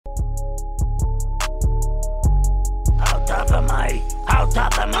am I? How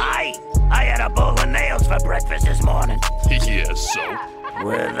tough am I? I had a bowl of nails for breakfast this morning. Yeah, so?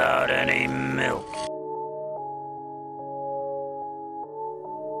 Without any milk.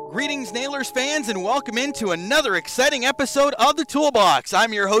 Greetings, Nailers fans, and welcome into another exciting episode of The Toolbox.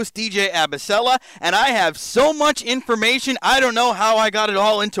 I'm your host, DJ Abasella, and I have so much information, I don't know how I got it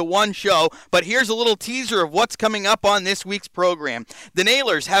all into one show, but here's a little teaser of what's coming up on this week's program. The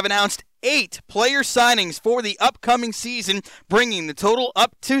Nailers have announced 8 player signings for the upcoming season, bringing the total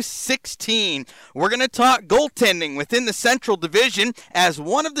up to 16. We're going to talk goaltending within the Central Division, as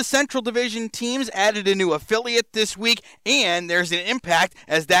one of the Central Division teams added a new affiliate this week, and there's an impact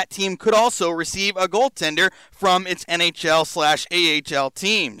as that team could also receive a goaltender from its NHL/AHL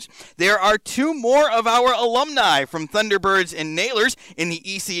teams. There are 2 more of our alumni from Thunderbirds and Nailers in the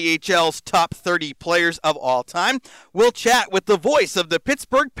ECHL's top 30 players of all time. We'll chat with the voice of the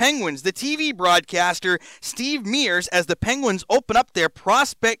Pittsburgh Penguins, the TV broadcaster Steve Mears, as the Penguins open up their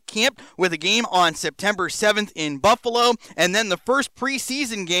prospect camp with a game on September 7th in Buffalo, and then the first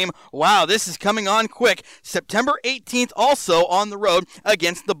preseason game, wow, this is coming on quick, September 18th also on the road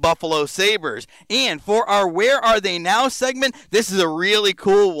against the Buffalo Sabres. And for our Where Are They Now segment, this is a really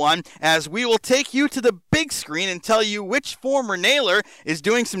cool one, as we will take you to the big screen and tell you which former Nailer is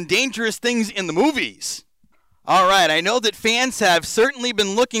doing some dangerous things in the movies. All right, I know that fans have certainly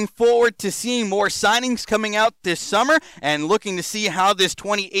been looking forward to seeing more signings coming out this summer and looking to see how this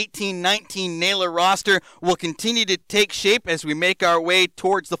 2018-19 Nailer roster will continue to take shape as we make our way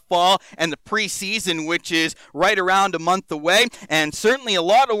towards the fall and the preseason, which is right around a month away. And certainly a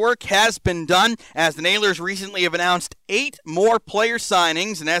lot of work has been done, as the Nailers recently have announced 8 more player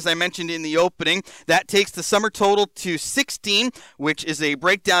signings. And as I mentioned in the opening, that takes the summer total to 16, which is a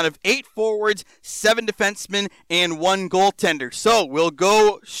breakdown of 8 forwards, 7 defensemen, and 1 goaltender. So we'll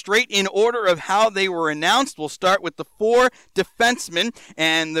go straight in order of how they were announced. We'll start with the 4 defensemen,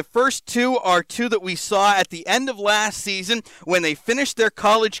 and the first 2 are 2 that we saw at the end of last season when they finished their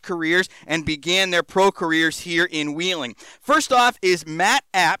college careers and began their pro careers here in Wheeling. First off is Matt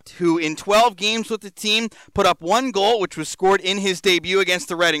Apt, who in 12 games with the team put up 1 goal, which was scored in his debut against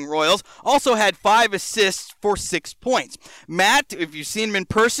the Reading Royals, also had 5 assists for 6 points. Matt, if you've seen him in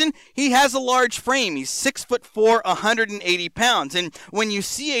person, he has a large frame. He's 6'4", 180 pounds. And when you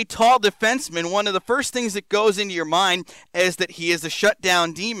see a tall defenseman, one of the first things that goes into your mind is that he is a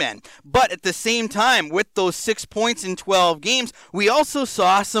shutdown D-man. But at the same time, with those 6 points in 12 games, we also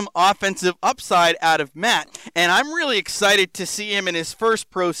saw some offensive upside out of Matt. And I'm really excited to see him in his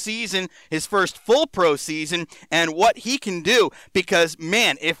first pro season, his first full pro season, and what he can do. Because,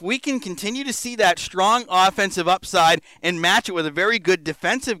 man, if we can continue to see that strong offensive upside and match it with a very good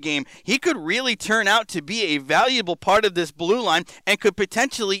defensive game, he could really turn out to be a valuable part of this blue line and could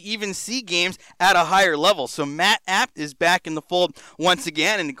potentially even see games at a higher level. So Matt Apt is back in the fold once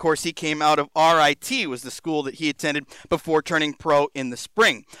again, and of course he came out of RIT, was the school that he attended before turning pro in the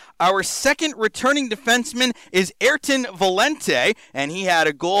spring. Our second returning defenseman is Ayrton Valente, and he had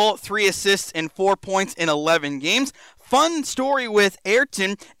a goal, 3 assists, and 4 points in 11 games. Fun story with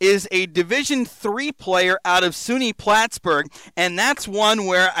Ayrton is a Division III player out of SUNY Plattsburgh, and that's one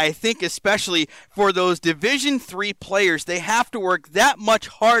where I think especially for those Division III players, they have to work that much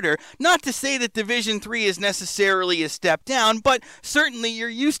harder. Not to say that Division III is necessarily a step down, but certainly you're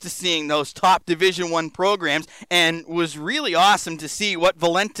used to seeing those top Division I programs, and was really awesome to see what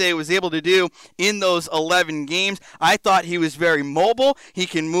Valente was able to do in those 11 games. I thought he was very mobile, he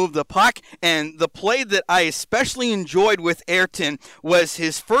can move the puck, and the play that I especially enjoyed with Ayrton was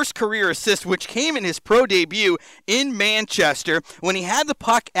his first career assist, which came in his pro debut in Manchester when he had the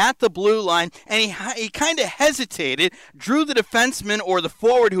puck at the blue line, and he kind of hesitated, drew the defenseman or the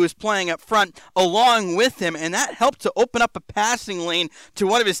forward who was playing up front along with him, and that helped to open up a passing lane to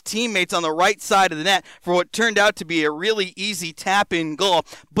one of his teammates on the right side of the net for what turned out to be a really easy tap-in goal.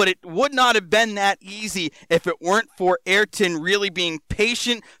 But it would not have been that easy if it weren't for Ayrton really being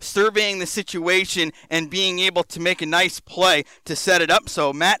patient, surveying the situation, and being able to make a nice play to set it up.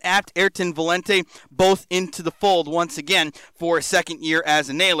 So Matt Apt, Ayrton Valente, both into the fold once again for a second year as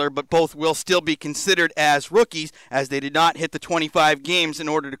a Nailer, but both will still be considered as rookies, as they did not hit the 25 games in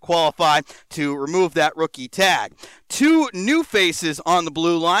order to qualify to remove that rookie tag. 2 new faces on the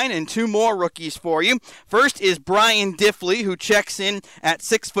blue line and 2 more rookies for you. First is Brian Diffley, who checks in at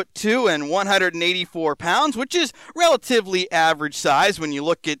 6'2" and 184 pounds, which is relatively average size when you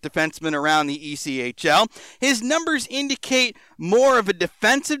look at defensemen around the ECHL. His numbers indicate more of a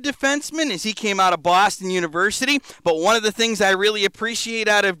defensive defenseman as he came out of Boston University, but one of the things I really appreciate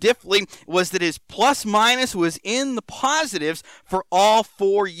out of Diffley was that his plus-minus was in the positives for all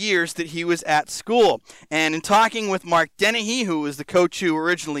 4 years that he was at school. And in talking with Mark Dennehy, who was the coach who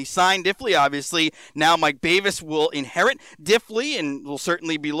originally signed Diffley, obviously now Mike Bavis will inherit Diffley and will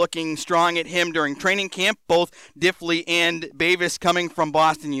certainly be looking strong at him during training camp, both Diffley and Bavis coming from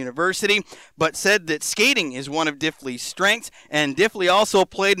Boston University, but said that skating is one of Diffley's strengths, and Diffley also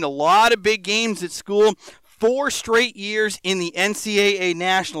played in a lot of big games at school, 4 straight years in the NCAA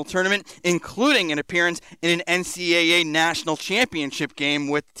National Tournament, including an appearance in an NCAA National Championship game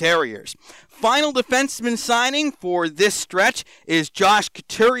with the Terriers. Final defenseman signing for this stretch is Josh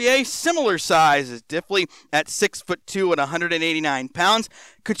Couturier, similar size as Diffley at 6'2" and 189 pounds.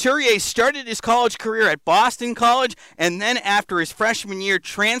 Couturier started his college career at Boston College and then after his freshman year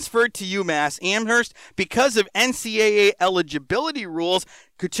transferred to UMass Amherst. Because of NCAA eligibility rules,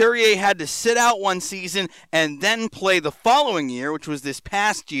 Couturier had to sit out one season and then play the following year, which was this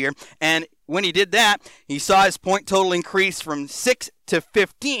past year, and when he did that, he saw his point total increase from 6 to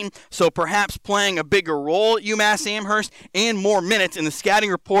 15, so perhaps playing a bigger role at UMass Amherst and more minutes. And the scouting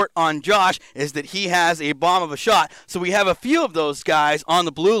report on Josh is that he has a bomb of a shot. So we have a few of those guys on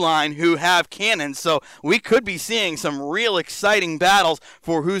the blue line who have cannons, so we could be seeing some real exciting battles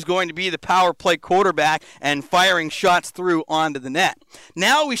for who's going to be the power play quarterback and firing shots through onto the net.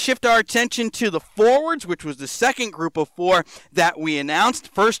 Now we shift our attention to the forwards, which was the second group of 4 that we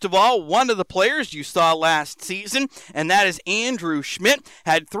announced. First of all, one of the players you saw last season, and that is Andrew Schmidt,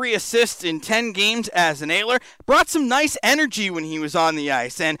 had 3 assists in 10 games as an Ailer, brought some nice energy when he was on the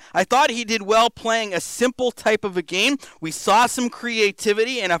ice, and I thought he did well playing a simple type of a game. We saw some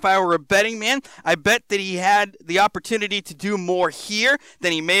creativity, and if I were a betting man, I bet that he had the opportunity to do more here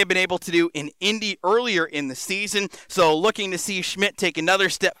than he may have been able to do in Indy earlier in the season, so looking to see Schmidt take another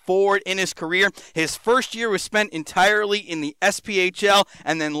step forward in his career. His first year was spent entirely in the SPHL,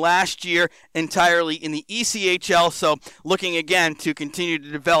 and then last year entirely in the ECHL, so looking again to continue to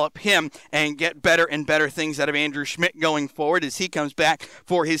develop him and get better and better things out of Andrew Schmidt going forward as he comes back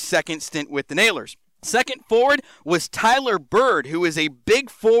for his second stint with the Nailers. Second forward was Tyler Bird, who is a big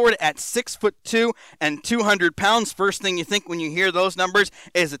forward at 6'2" and 200 pounds. First thing you think when you hear those numbers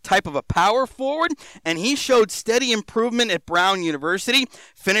is a type of a power forward, and he showed steady improvement at Brown University,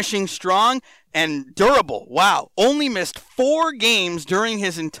 finishing strong and durable. Wow. Only missed 4 games during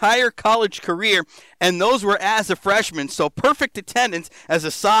his entire college career, and those were as a freshman, so perfect attendance as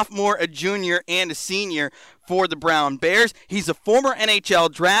a sophomore, a junior, and a senior for the Brown Bears. He's a former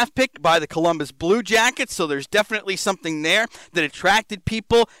NHL draft pick by the Columbus Blue Jackets, so there's definitely something there that attracted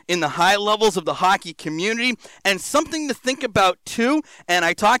people in the high levels of the hockey community. And something to think about too, and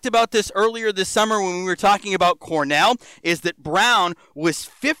I talked about this earlier this summer when we were talking about Cornell, is that Brown was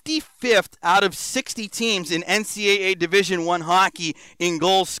 55th out of 60 teams in NCAA Division I hockey in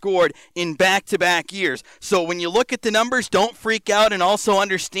goals scored in back-to-back years. So when you look at the numbers, don't freak out, and also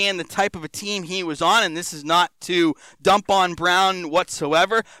understand the type of a team he was on, and this is not to dump on Brown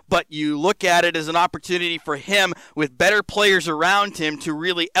whatsoever, but you look at it as an opportunity for him with better players around him to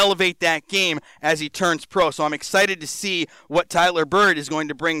really elevate that game as he turns pro. So I'm excited to see what Tyler Bird is going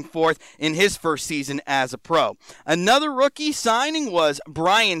to bring forth in his first season as a pro. Another rookie signing was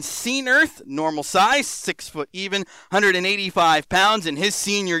Brian Seenerth, normal size, 6 foot even, 185 pounds, and his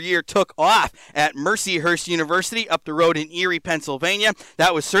senior year took off at Mercyhurst University up the road in Erie, Pennsylvania.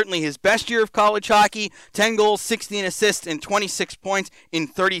 That was certainly his best year of college hockey. 10 goals, 16 assists, and 26 points in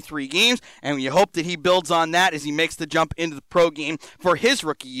 33 games, and you hope that he builds on that as he makes the jump into the pro game for his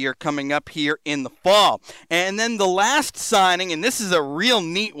rookie year coming up here in the fall. And then the last signing, and this is a real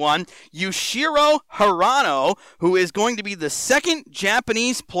neat one, Yushiro Hirano, who is going to be the second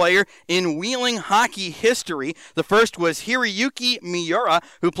Japanese player in Wheeling hockey history. The first was Hiroyuki Miura,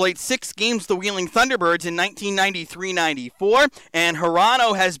 who played 6 games the Wheeling Thunderbirds in 1993-94, and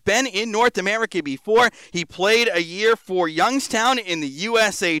Hirano has been in North America before. He played a year for Youngstown in the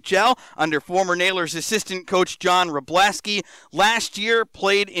USHL under former Nailers assistant coach John Wroblewski. Last year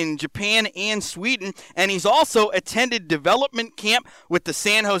played in Japan and Sweden, and he's also attended development camp with the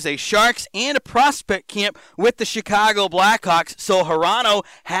San Jose Sharks and a prospect camp with the Chicago Blackhawks. So Hirano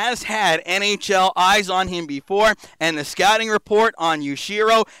has had NHL eyes on him before, and the scouting report on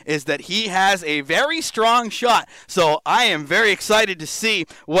Yushiro is that he has a very strong shot. So I am very excited to see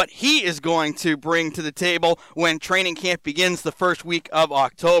what he is going to bring to the table when training camp begins the first week of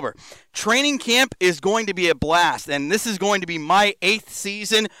October. Training camp is going to be a blast, and this is going to be my 8th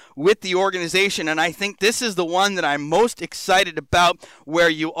season with the organization, and I think this is the one that I'm most excited about, where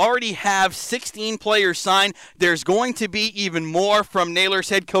you already have 16 players signed. There's going to be even more from Nailers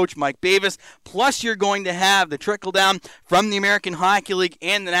head coach Mike Bavis, plus you're going to have the trickle-down from the American Hockey League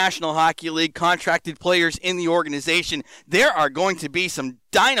and the National Hockey League contracted players in the organization. There are going to be some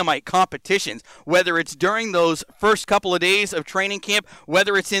dynamite competitions, whether it's during those first couple of days of training camp,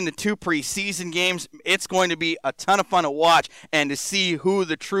 whether it's in the 2 preseason games. It's going to be a ton of fun to watch and to see who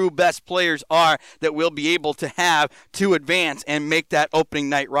the true best players are that we'll be able to have to advance and make that opening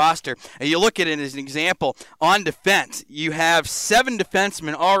night roster. And you look at it as an example. On defense, you have 7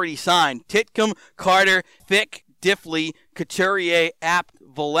 defensemen already signed: Titcomb, Carter, Fick, Diffley, Couturier, Apt,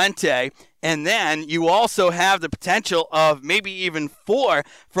 Valente. And then you also have the potential of maybe even 4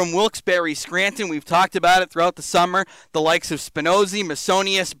 from Wilkes-Barre Scranton. We've talked about it throughout the summer. The likes of Spinozzi,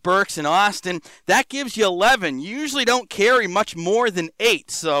 Masonius, Burks, and Austin. That gives you 11. You usually don't carry much more than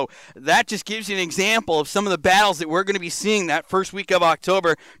 8. So that just gives you an example of some of the battles that we're going to be seeing that first week of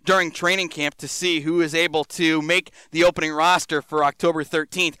October during training camp, to see who is able to make the opening roster for October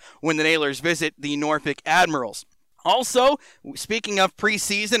 13th when the Nailers visit the Norfolk Admirals. Also, speaking of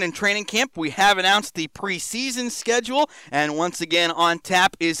preseason and training camp, we have announced the preseason schedule, and once again on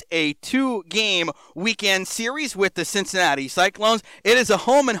tap is a 2-game weekend series with the Cincinnati Cyclones. It is a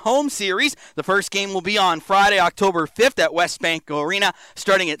home-and-home series. The first game will be on Friday, October 5th at Westbank Arena,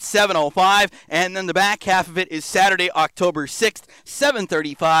 starting at 7:05, and then the back half of it is Saturday, October 6th,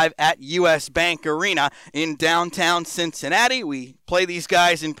 7:35 at US Bank Arena in downtown Cincinnati. We play these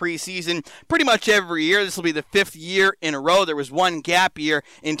guys in preseason pretty much every year. This will be the 5th year in a row. There was one gap year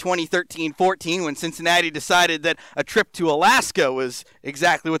in 2013-14 when Cincinnati decided that a trip to Alaska was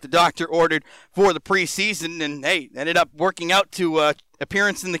exactly what the doctor ordered for the preseason, and hey, ended up working out to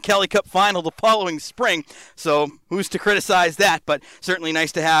appearance in the Kelly Cup final the following spring. So who's to criticize that? But certainly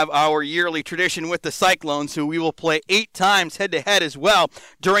nice to have our yearly tradition with the Cyclones, who we will play 8 times head-to-head as well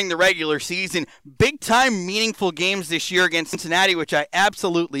during the regular season. Big-time meaningful games this year against Cincinnati, which I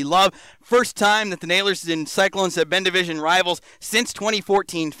absolutely love. First time that the Nailers and Cyclones have been division rivals since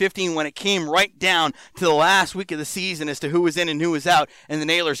 2014-15, when it came right down to the last week of the season as to who was in and who was out, and the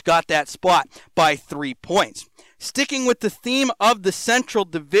Nailers got that spot by 3 points. Sticking with the theme of the Central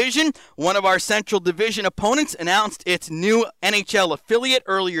Division, one of our Central Division opponents announced its new NHL affiliate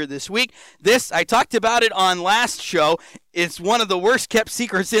earlier this week. This, I talked about it on last show. It's one of the worst kept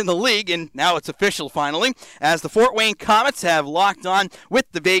secrets in the league, and now it's official finally, as the Fort Wayne Komets have locked on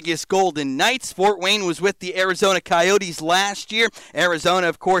with the Vegas Golden Knights. Fort Wayne was with the Arizona Coyotes last year. Arizona,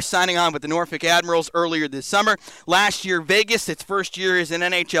 of course, signing on with the Norfolk Admirals earlier this summer. Last year, Vegas, its first year as an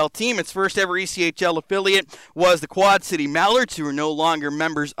NHL team, its first ever ECHL affiliate, was the Quad City Mallards, who are no longer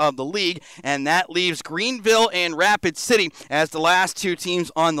members of the league, and that leaves Greenville and Rapid City as the last 2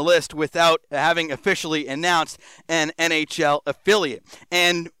 teams on the list without having officially announced an NHL affiliate.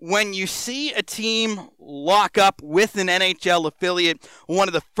 And when you see a team lock up with an NHL affiliate, one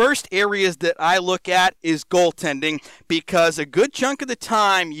of the first areas that I look at is goaltending, because a good chunk of the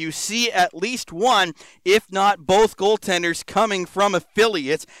time you see at least one, if not both, goaltenders coming from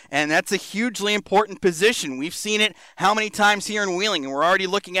affiliates, and that's a hugely important position. We've seen it how many times here in Wheeling, and we're already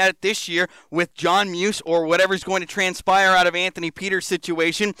looking at it this year with John Muse, or whatever's going to transpire out of Anthony Peters'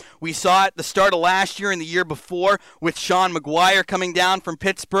 situation. We saw it the start of last year and the year before with Sean McGuire coming down from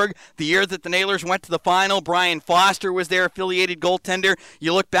Pittsburgh. The year that the Nailers went to the final, Brian Foster was their affiliated goaltender.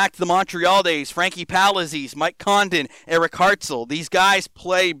 You look back to the Montreal days, Frankie Palazese, Mike Condon, Eric Hartzell. These guys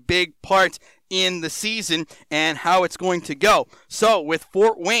play big parts in the season and how it's going to go. So with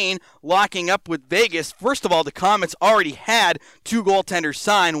Fort Wayne locking up with Vegas, first of all, the Komets already had 2 goaltenders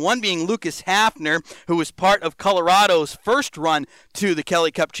signed, one being Lucas Hafner, who was part of Colorado's first run to the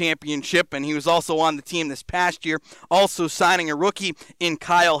Kelly Cup Championship, and he was also on the team this past year, also signing a rookie in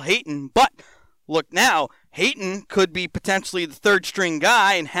Kyle Hayton. But look now, Hayton could be potentially the 3rd-string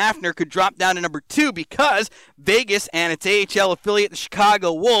guy, and Hafner could drop down to number 2, because Vegas and its AHL affiliate, the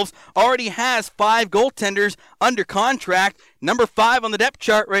Chicago Wolves, already has 5 goaltenders under contract. Number 5 on the depth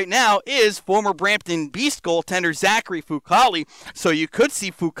chart right now is former Brampton Beast goaltender Zachary Fucale, so you could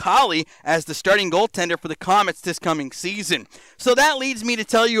see Fucale as the starting goaltender for the Comets this coming season. So that leads me to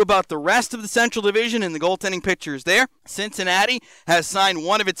tell you about the rest of the Central Division and the goaltending pictures there. Cincinnati has signed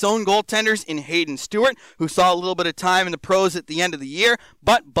one of its own goaltenders in Hayden Stewart, who saw a little bit of time in the pros at the end of the year,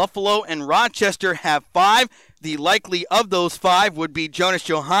 but Buffalo and Rochester have 5. The likely of those 5 would be Jonas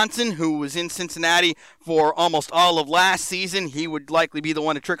Johansson, who was in Cincinnati for almost all of last season. He would likely be the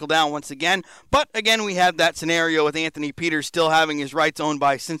one to trickle down once again. But again, we have that scenario with Anthony Peters still having his rights owned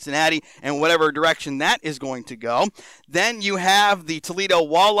by Cincinnati and whatever direction that is going to go. Then you have the Toledo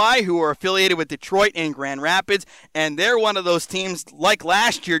Walleye, who are affiliated with Detroit and Grand Rapids, and they're one of those teams, like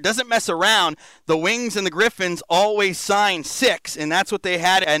last year, doesn't mess around. The Wings and the Griffins always sign 6, and that's what they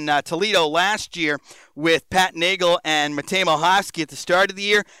had in Toledo last year with Pat Nagel and Matej Mohovsky at the start of the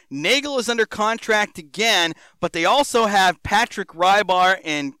year. Nagel is under contract again, but they also have Patrick Rybar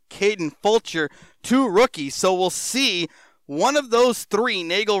and Caden Fulcher, 2 rookies, so we'll see. One of those 3,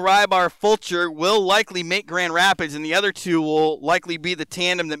 Nagel, Rybar, Fulcher, will likely make Grand Rapids, and the other 2 will likely be the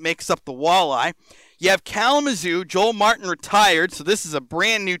tandem that makes up the Walleye. You have Kalamazoo. Joel Martin retired, so this is a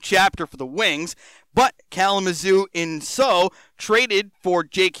brand new chapter for the Wings. But Kalamazoo traded for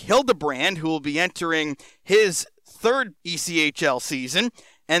Jake Hildebrand, who will be entering his 3rd ECHL season.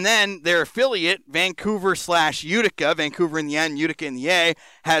 And then their affiliate, Vancouver/Utica, Vancouver in the N, Utica in the A,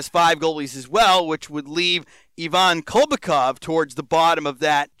 has 5 goalies as well, which would leave Ivan Kolbakov towards the bottom of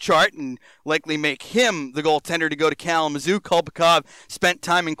that chart and likely make him the goaltender to go to Kalamazoo. Kolbakov spent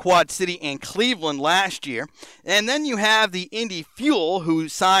time in Quad City and Cleveland last year. And then you have the Indy Fuel, who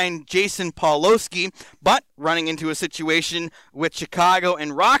signed Jason Pawlowski, but running into a situation with Chicago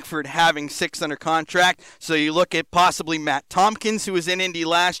and Rockford having 6 under contract. So you look at possibly Matt Tompkins, who was in Indy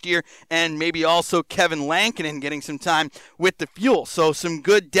last year, and maybe also Kevin Lankinen getting some time with the Fuel. So some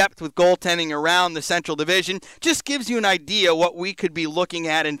good depth with goaltending around the Central Division. Just gives you an idea what we could be looking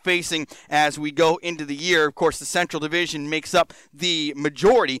at and facing as we go into the year. Of course, the Central Division makes up the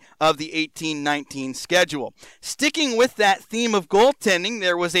majority of the 18-19 schedule. Sticking with that theme of goaltending,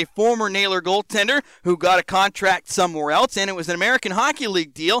 there was a former Naylor goaltender who got a contract somewhere else, and it was an American Hockey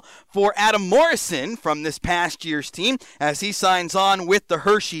League deal for Adam Morrison from this past year's team as he signs on with the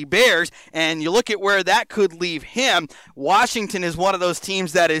Hershey Bears. And you look at where that could leave him. Washington is one of those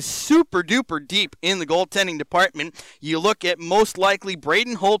teams that is super duper deep in the goaltending department. You look at most likely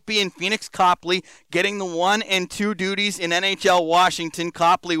Braden Holtby and Phoenix Copley getting the 1 and 2 duties in NHL Washington.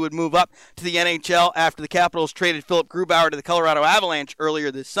 Copley would move up to the NHL after the Capitals traded Philip Grubauer to the Colorado Avalanche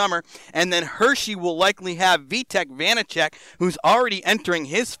earlier this summer. And then Hershey will likely have Vitek Vanacek, who's already entering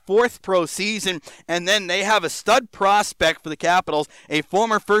his 4th pro season. And then they have a stud prospect for the Capitals, a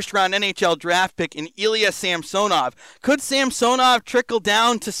former first-round NHL draft pick in Ilya Samsonov. Could Samsonov trickle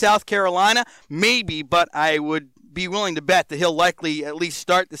down to South Carolina? Maybe, but I would be willing to bet that he'll likely at least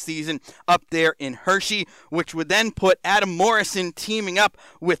start the season up there in Hershey, which would then put Adam Morrison teaming up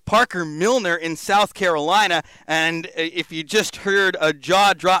with Parker Milner in South Carolina. And if you just heard a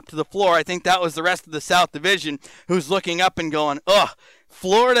jaw drop to the floor, I think that was the rest of the South Division who's looking up and going, ugh.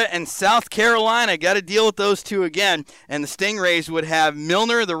 Florida and South Carolina got to deal with those 2 again. And the Stingrays would have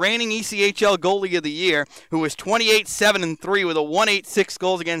Milner, the reigning ECHL goalie of the year, who was 28-7-3 with a 1.86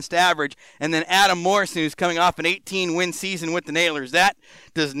 goals against average. And then Adam Morrison, who's coming off an 18-win season with the Nailers. That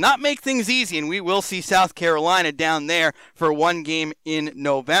does not make things easy, and we will see South Carolina down there for 1 game in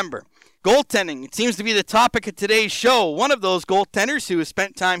November. Goaltending, it seems to be the topic of today's show. One of those goaltenders who has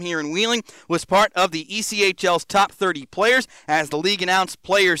spent time here in Wheeling was part of the ECHL's top 30 players as the league announced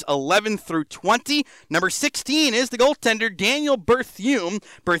players 11 through 20. Number 16 is the goaltender Daniel Berthume.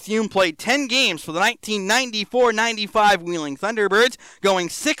 Berthume played 10 games for the 1994-95 Wheeling Thunderbirds, going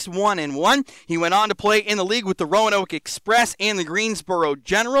 6-1-1. He went on to play in the league with the Roanoke Express and the Greensboro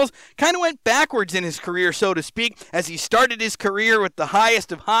Generals. Kind of went backwards in his career, so to speak, as he started his career with the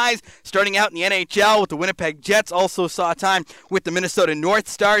highest of highs, starting out in the NHL with the Winnipeg Jets, also saw time with the Minnesota North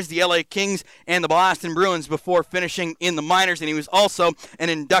Stars, the LA Kings, and the Boston Bruins before finishing in the minors, and he was also an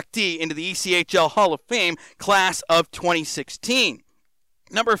inductee into the ECHL Hall of Fame class of 2016.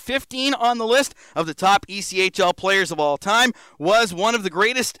 Number 15 on the list of the top ECHL players of all time was one of the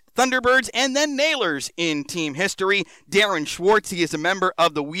greatest Thunderbirds, and then Nailers in team history. Darren Schwartz, he is a member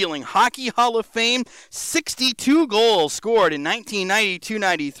of the Wheeling Hockey Hall of Fame. 62 goals scored in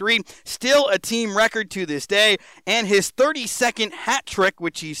 1992-93, still a team record to this day, and his 32nd hat trick,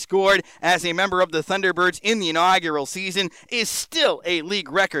 which he scored as a member of the Thunderbirds in the inaugural season, is still a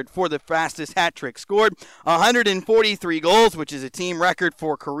league record for the fastest hat trick scored. 143 goals, which is a team record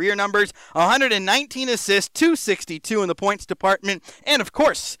for career numbers, 119 assists, 262 in the points department, and of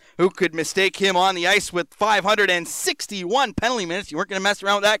course, who could mistake him on the ice with 561 penalty minutes? You weren't going to mess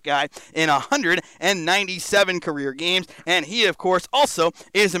around with that guy in 197 career games. And he, of course, also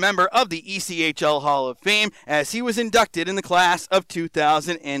is a member of the ECHL Hall of Fame as he was inducted in the class of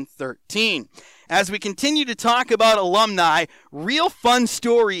 2013. As we continue to talk about alumni, real fun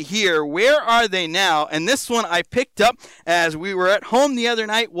story here. Where are they now? And this one I picked up as we were at home the other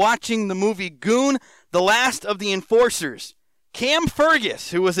night watching the movie Goon, The Last of the Enforcers. Cam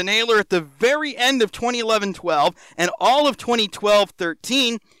Fergus, who was a Nailer at the very end of 2011-12 and all of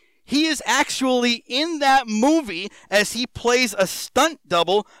 2012-13, he is actually in that movie as he plays a stunt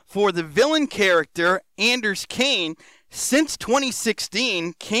double for the villain character Anders Kane. Since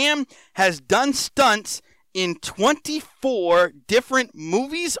 2016, Cam has done stunts in 24 different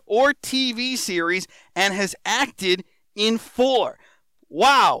movies or TV series and has acted in 4.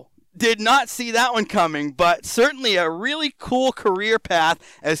 Wow. Did not see that one coming, but certainly a really cool career path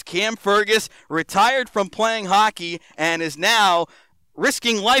as Cam Fergus retired from playing hockey and is now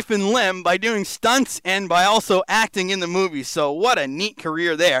risking life and limb by doing stunts and by also acting in the movies. So what a neat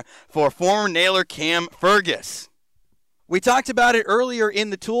career there for former Nailer Cam Fergus. We talked about it earlier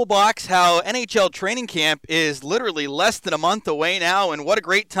in the toolbox, how NHL training camp is literally less than a month away now, and what a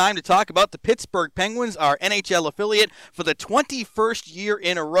great time to talk about the Pittsburgh Penguins, our NHL affiliate, for the 21st year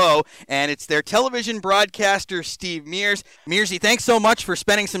in a row, and it's their television broadcaster, Steve Mears. Mearsy, thanks so much for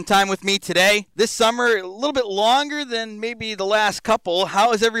spending some time with me today. This summer, a little bit longer than maybe the last couple.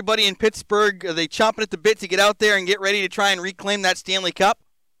 How is everybody in Pittsburgh? Are they chomping at the bit to get out there and get ready to try and reclaim that Stanley Cup?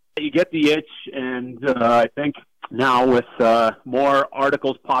 You get the itch, and I think now with more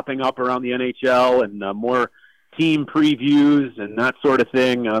articles popping up around the NHL and more team previews and that sort of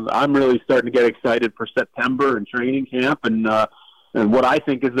thing, I'm really starting to get excited for September and training camp and what I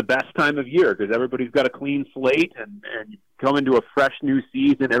think is the best time of year because everybody's got a clean slate and you come into a fresh new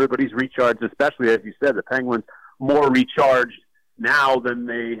season. Everybody's recharged, especially, as you said, the Penguins more recharged now than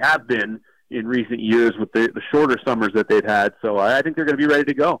they have been in recent years with the shorter summers that they've had. So I think they're going to be ready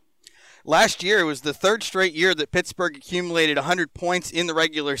to go. Last year, it was the third straight year that Pittsburgh accumulated 100 points in the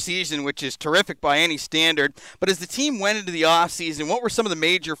regular season, which is terrific by any standard. But as the team went into the offseason, what were some of the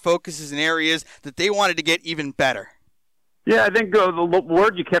major focuses and areas that they wanted to get even better? Yeah, I think the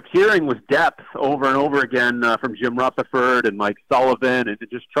word you kept hearing was depth over and over again from Jim Rutherford and Mike Sullivan, and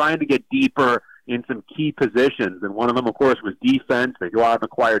just trying to get deeper in some key positions. And one of them, of course, was defense. They go out and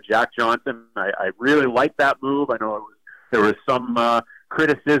acquire Jack Johnson. I really liked that move. I know there was some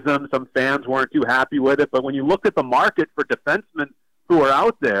criticism. Some fans weren't too happy with it. But when you look at the market for defensemen who are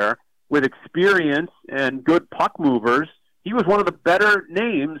out there with experience and good puck movers, he was one of the better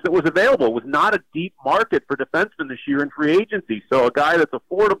names that was available. It was not a deep market for defensemen this year in free agency. So a guy that's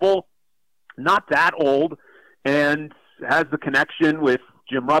affordable, not that old, and has the connection with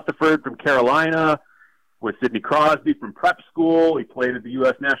Jim Rutherford from Carolina, with Sidney Crosby from prep school. He played at the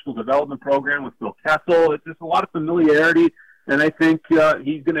U.S. National Development Program with Phil Kessel. It's just a lot of familiarity. And I think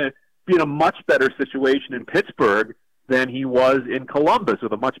he's going to be in a much better situation in Pittsburgh than he was in Columbus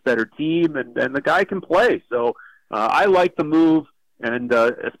with a much better team, and the guy can play. So I like the move, and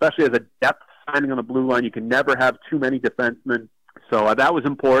especially as a depth signing on the blue line, you can never have too many defensemen. So that was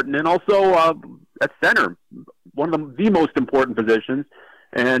important. And also at center, one of the most important positions,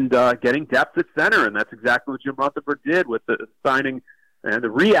 and getting depth at center, and that's exactly what Jim Rutherford did with the signing and the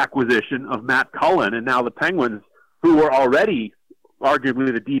reacquisition of Matt Cullen, and now the Penguins, who were already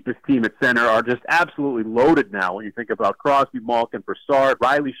arguably the deepest team at center, are just absolutely loaded now. When you think about Crosby, Malkin, Brassard,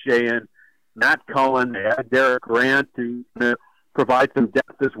 Riley Sheahan, Matt Cullen, they had Derek Grant to provide some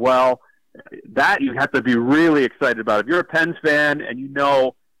depth as well. That you have to be really excited about. If you're a Pens fan and you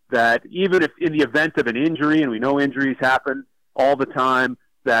know that even if in the event of an injury, and we know injuries happen all the time,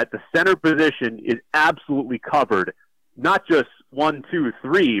 that the center position is absolutely covered, not just 1, 2,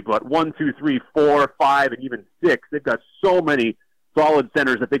 3, but 1, 2, 3, 4, 5, and even 6. They've got so many solid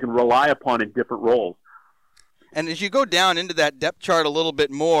centers that they can rely upon in different roles. And as you go down into that depth chart a little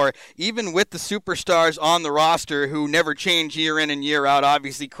bit more, even with the superstars on the roster who never change year in and year out,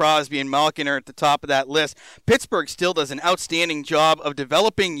 obviously Crosby and Malkin are at the top of that list, Pittsburgh still does an outstanding job of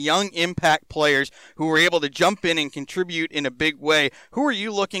developing young impact players who are able to jump in and contribute in a big way. Who are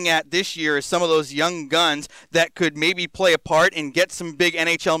you looking at this year as some of those young guns that could maybe play a part and get some big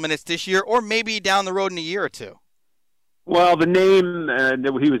NHL minutes this year, or maybe down the road in a year or two? Well, the name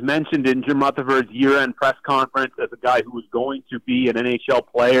he was mentioned in Jim Rutherford's year-end press conference as a guy who was going to be an NHL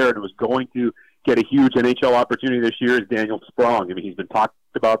player and was going to get a huge NHL opportunity this year is Daniel Sprong. I mean, he's been talked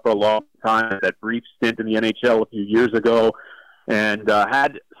about for a long time, that brief stint in the NHL a few years ago, and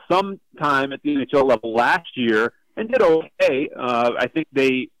had some time at the NHL level last year and did okay. I think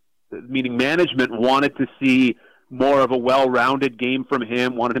meaning management, wanted to see more of a well-rounded game from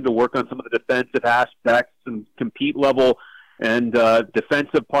him, wanted him to work on some of the defensive aspects and compete level and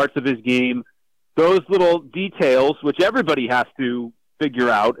defensive parts of his game. Those little details, which everybody has to figure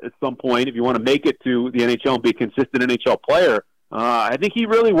out at some point if you want to make it to the NHL and be a consistent NHL player, I think he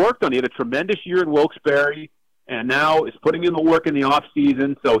really worked on it. He had a tremendous year in Wilkes-Barre and now is putting in the work in the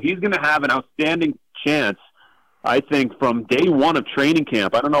offseason, so he's going to have an outstanding chance, I think, from day one of training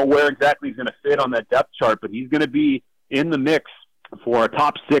camp. I don't know where exactly he's going to fit on that depth chart, but he's going to be in the mix for a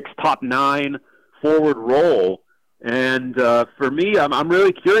top 6, top 9 forward role. And for me, I'm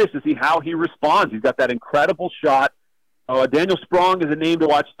really curious to see how he responds. He's got that incredible shot. Daniel Sprong is a name to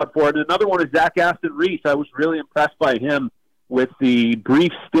watch out for. And another one is Zach Aston-Reese. I was really impressed by him with the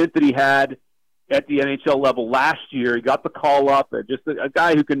brief stint that he had at the NHL level last year. He got the call up, just a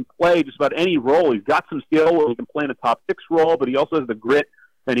guy who can play just about any role. He's got some skill where he can play in a top 6 role, but he also has the grit,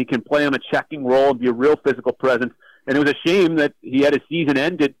 and he can play on a checking role and be a real physical presence. And it was a shame that he had his season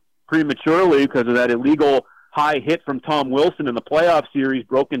ended prematurely because of that illegal high hit from Tom Wilson in the playoff series,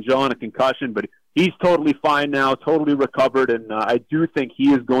 broken jaw and a concussion, but he's totally fine now, totally recovered, and I do think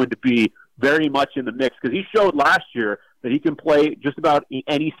he is going to be very much in the mix because he showed last year that he can play just about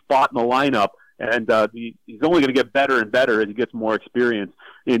any spot in the lineup. And he's only going to get better and better as he gets more experience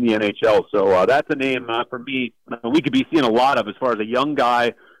in the NHL. So that's a name for me we could be seeing a lot of as far as a young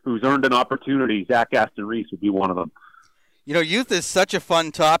guy who's earned an opportunity. Zach Aston-Reese would be one of them. You know, youth is such a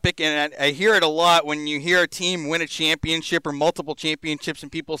fun topic, and I hear it a lot when you hear a team win a championship or multiple championships,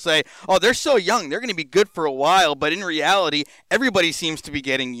 and people say, oh, they're so young, they're going to be good for a while. But in reality, everybody seems to be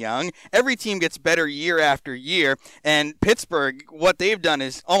getting young. Every team gets better year after year, and Pittsburgh, what they've done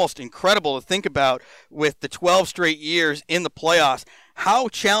is almost incredible to think about with the 12 straight years in the playoffs. How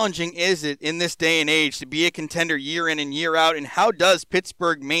challenging is it in this day and age to be a contender year in and year out, and how does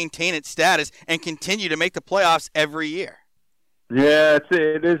Pittsburgh maintain its status and continue to make the playoffs every year? Yeah,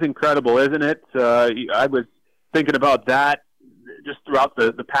 it is incredible, isn't it? I was thinking about that just throughout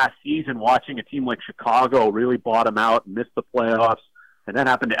the past season, watching a team like Chicago really bottom out and miss the playoffs, and that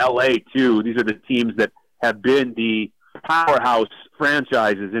happened to LA too. These are the teams that have been the powerhouse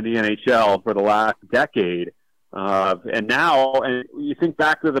franchises in the NHL for the last decade. And now, and you think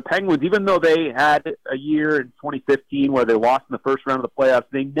back to the Penguins, even though they had a year in 2015 where they lost in the first round of the playoffs,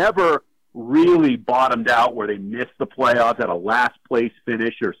 they never really bottomed out where they missed the playoffs at a last place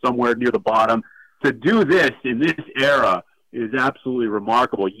finish or somewhere near the bottom. To do this in this era is absolutely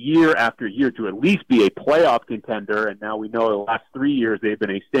remarkable, year after year, to at least be a playoff contender. And now we know the last 3 years they've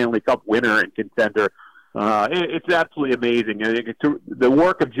been a Stanley Cup winner and contender. It's absolutely amazing. I think the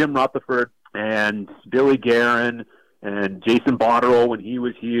work of Jim Rutherford and Billy Guerin and Jason Botterill when he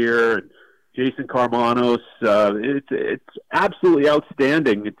was here, and Jason Karmanos, it's absolutely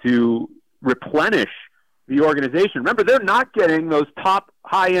outstanding to replenish the organization. Remember, they're not getting those top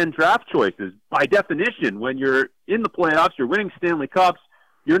high-end draft choices. By definition, when you're in the playoffs, you're winning Stanley Cups,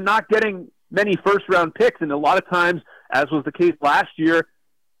 you're not getting many first-round picks, and a lot of times, as was the case last year,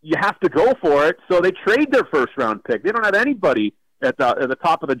 you have to go for it, so they trade their first-round pick. They don't have anybody at the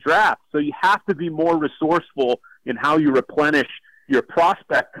top of the draft, so you have to be more resourceful in how you replenish your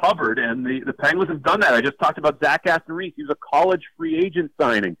prospect covered, and the Penguins have done that. I just talked about Zach Aston-Reese. He was a college free agent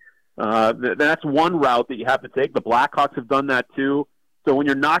signing. That's one route that you have to take. The Blackhawks have done that too. So when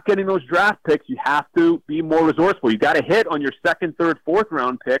you're not getting those draft picks, you have to be more resourceful. You got to hit on your second, third, fourth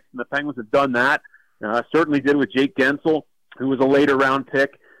round picks, and the Penguins have done that. Certainly did with Jake Gensel, who was a later round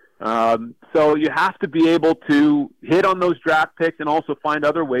pick. So you have to be able to hit on those draft picks and also find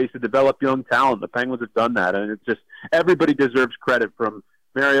other ways to develop young talent. The Penguins have done that, and it's just everybody deserves credit, from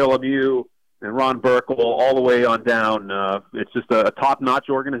Mario Lemieux and Ron Burkle all the way on down. It's just a top-notch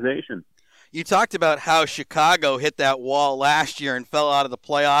organization. You talked about how Chicago hit that wall last year and fell out of the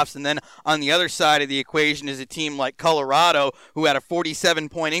playoffs, and then on the other side of the equation is a team like Colorado, who had a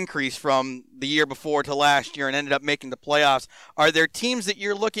 47-point increase from the year before to last year and ended up making the playoffs. Are there teams that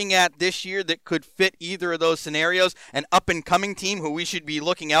you're looking at this year that could fit either of those scenarios? An up-and-coming team who we should be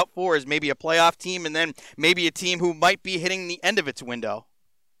looking out for as maybe a playoff team, and then maybe a team who might be hitting the end of its window?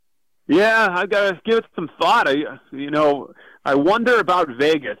 Yeah, I've got to give it some thought. I wonder about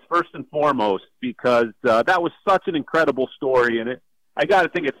Vegas, first and foremost, because that was such an incredible story, and I got to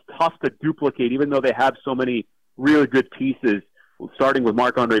think it's tough to duplicate, even though they have so many really good pieces, starting with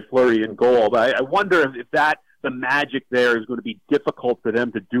Marc-Andre Fleury in goal. But I wonder if the magic there is going to be difficult for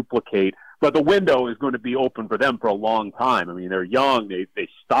them to duplicate. But the window is going to be open for them for a long time. I mean, they're young. They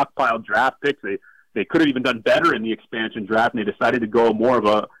stockpiled draft picks. They could have even done better in the expansion draft, and they decided to go more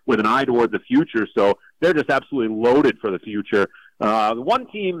with an eye toward the future. So they're just absolutely loaded for the future. The one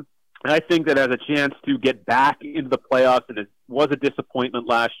team I think that has a chance to get back into the playoffs, and it was a disappointment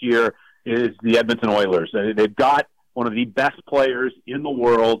last year, is the Edmonton Oilers. They've got one of the best players in the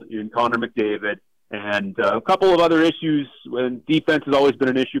world in Connor McDavid, and a couple of other issues. And defense has always been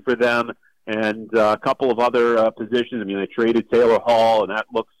an issue for them. And a couple of other positions. I mean, they traded Taylor Hall, and that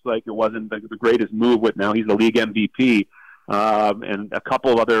looks like it wasn't the greatest move with now. He's the league MVP. And a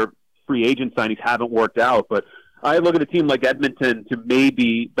couple of other free agent signings haven't worked out. But I look at a team like Edmonton to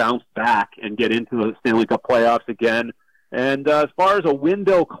maybe bounce back and get into the Stanley Cup playoffs again. And as far as a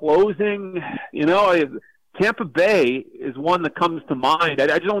window closing, Tampa Bay is one that comes to mind. I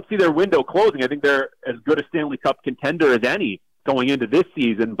just don't see their window closing. I think they're as good a Stanley Cup contender as any going into this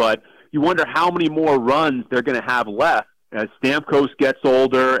season, but you wonder how many more runs they're going to have left as Stamkos gets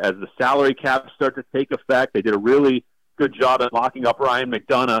older, as the salary cap starts to take effect. They did a really good job at locking up Ryan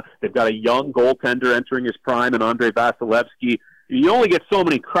McDonough. They've got a young goaltender entering his prime in Andrei Vasilevsky. You only get so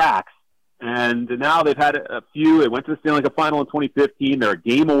many cracks, and now they've had a few. They went to the Stanley Cup Final in 2015. They're a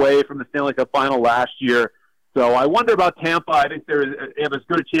game away from the Stanley Cup Final last year. So I wonder about Tampa. I think they have as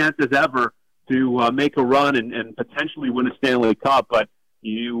good a chance as ever to make a run and potentially win a Stanley Cup, but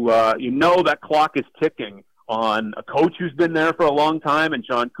you know that clock is ticking on a coach who's been there for a long time, and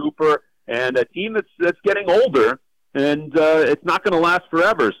John Cooper, and a team that's getting older, and it's not going to last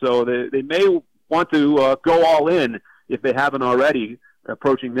forever. So they may want to go all in if they haven't already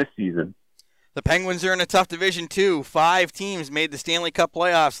approaching this season. The Penguins are in a tough division, too. 5 teams made the Stanley Cup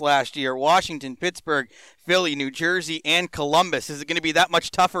playoffs last year: Washington, Pittsburgh, Philly, New Jersey, and Columbus. Is it going to be that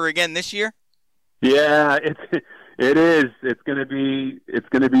much tougher again this year? Yeah, it is. It's going to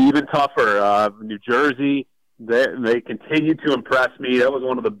be even tougher. New Jersey, they continue to impress me. That was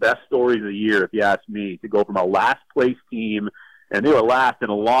one of the best stories of the year, if you ask me, to go from a last place team, and they were last in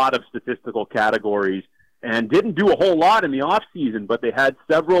a lot of statistical categories, and didn't do a whole lot in the offseason, but they had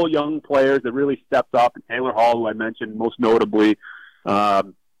several young players that really stepped up. And Taylor Hall, who I mentioned most notably,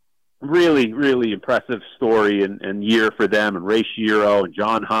 really, really impressive story and year for them, and Ray Shero and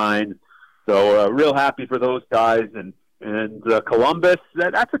John Hines. So real happy for those guys. And Columbus,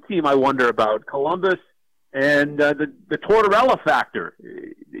 that's a team I wonder about. Columbus and the Tortorella factor.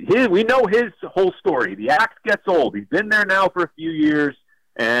 We know his whole story. The axe gets old. He's been there now for a few years,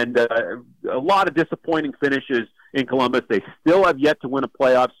 and a lot of disappointing finishes in Columbus. They still have yet to win a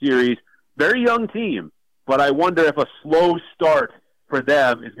playoff series. Very young team, but I wonder if a slow start for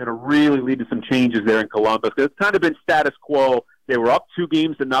them is going to really lead to some changes there in Columbus. It's kind of been status quo. They were up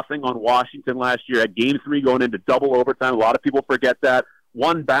 2-0 on Washington last year, at Game 3 going into double overtime. A lot of people forget that.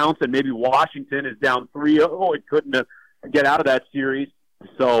 One bounce, and maybe Washington is down 3-0. It couldn't get out of that series.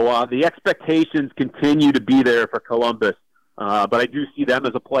 So the expectations continue to be there for Columbus. But I do see them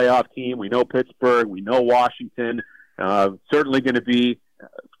as a playoff team. We know Pittsburgh. We know Washington. Certainly going to be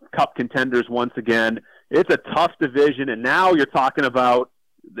Cup contenders once again. It's a tough division, and now you're talking about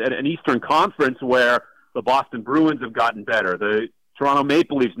an Eastern Conference where the Boston Bruins have gotten better. The Toronto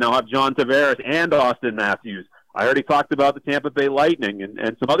Maple Leafs now have John Tavares and Austin Matthews. I already talked about the Tampa Bay Lightning and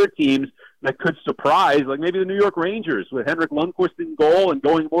some other teams that could surprise, like maybe the New York Rangers with Henrik Lundqvist in goal and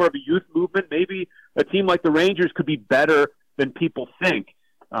going more of a youth movement. Maybe a team like the Rangers could be better than people think.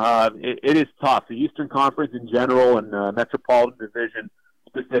 It is tough. The Eastern Conference in general and Metropolitan Division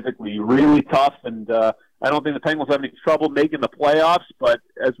specifically, really tough. And I don't think the Penguins have any trouble making the playoffs, but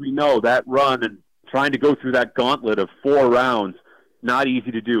as we know, that run and trying to go through that gauntlet of 4 rounds, not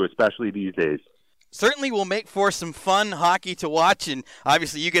easy to do, especially these days. Certainly will make for some fun hockey to watch, and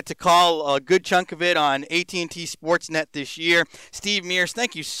obviously you get to call a good chunk of it on AT&T Sportsnet this year. Steve Mears,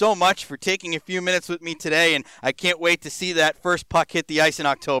 thank you so much for taking a few minutes with me today, and I can't wait to see that first puck hit the ice in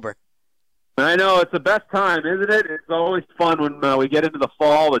October. I know, it's the best time, isn't it? It's always fun when we get into the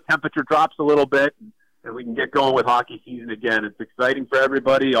fall, the temperature drops a little bit, and we can get going with hockey season again. It's exciting for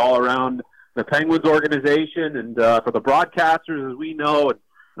everybody all around the Penguins organization and for the broadcasters, as we know.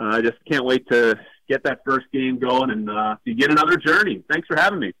 I just can't wait to get that first game going and begin another journey. Thanks for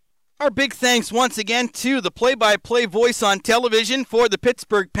having me. Our big thanks once again to the play-by-play voice on television for the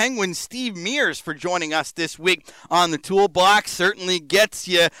Pittsburgh Penguins, Steve Mears, for joining us this week on the Toolbox. Certainly gets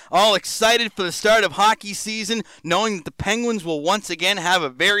you all excited for the start of hockey season, knowing that the Penguins will once again have a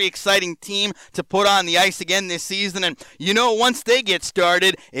very exciting team to put on the ice again this season. And you know, once they get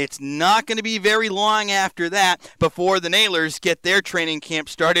started, it's not going to be very long after that before the Nailers get their training camp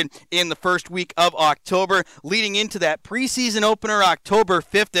started in the first week of October, leading into that preseason opener October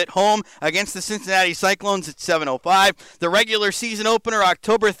 5th at home against the Cincinnati Cyclones at 7:05. The regular season opener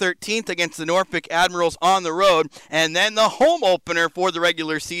October 13th against the Norfolk Admirals on the road. And then the home opener for the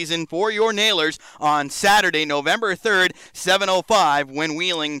regular season for your Nailers on Saturday, November 3rd, 7:05, when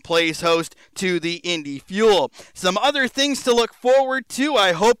Wheeling plays host to the Indy Fuel. Some other things to look forward to.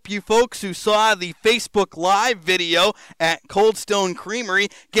 I hope you folks who saw the Facebook Live video at Cold Stone Creamery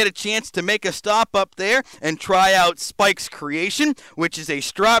get a chance to make a stop up there and try out Spike's Creation, which is a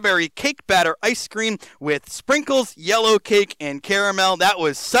strawberry cake batter ice cream with sprinkles, yellow cake, and caramel. That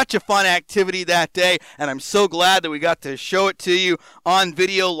was such a fun activity that day, and I'm so glad that we got to show it to you on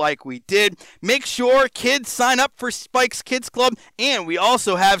video like we did. Make sure kids sign up for Spike's Kids Club, and we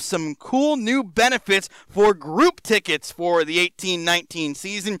also have some cool new benefits for group tickets for the 18-19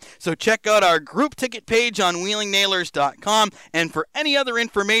 season. So check out our group ticket page on WheelingNailers.com, and for any other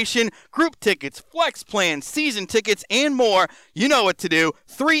information, group tickets, flex plans, season tickets, and more, you know what to do.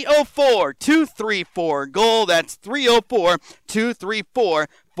 304-234-GOAL. That's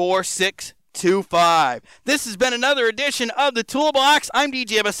 304-234-4625. This has been another edition of The Toolbox. I'm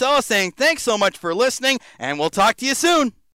DJ Abasella saying thanks so much for listening, and we'll talk to you soon.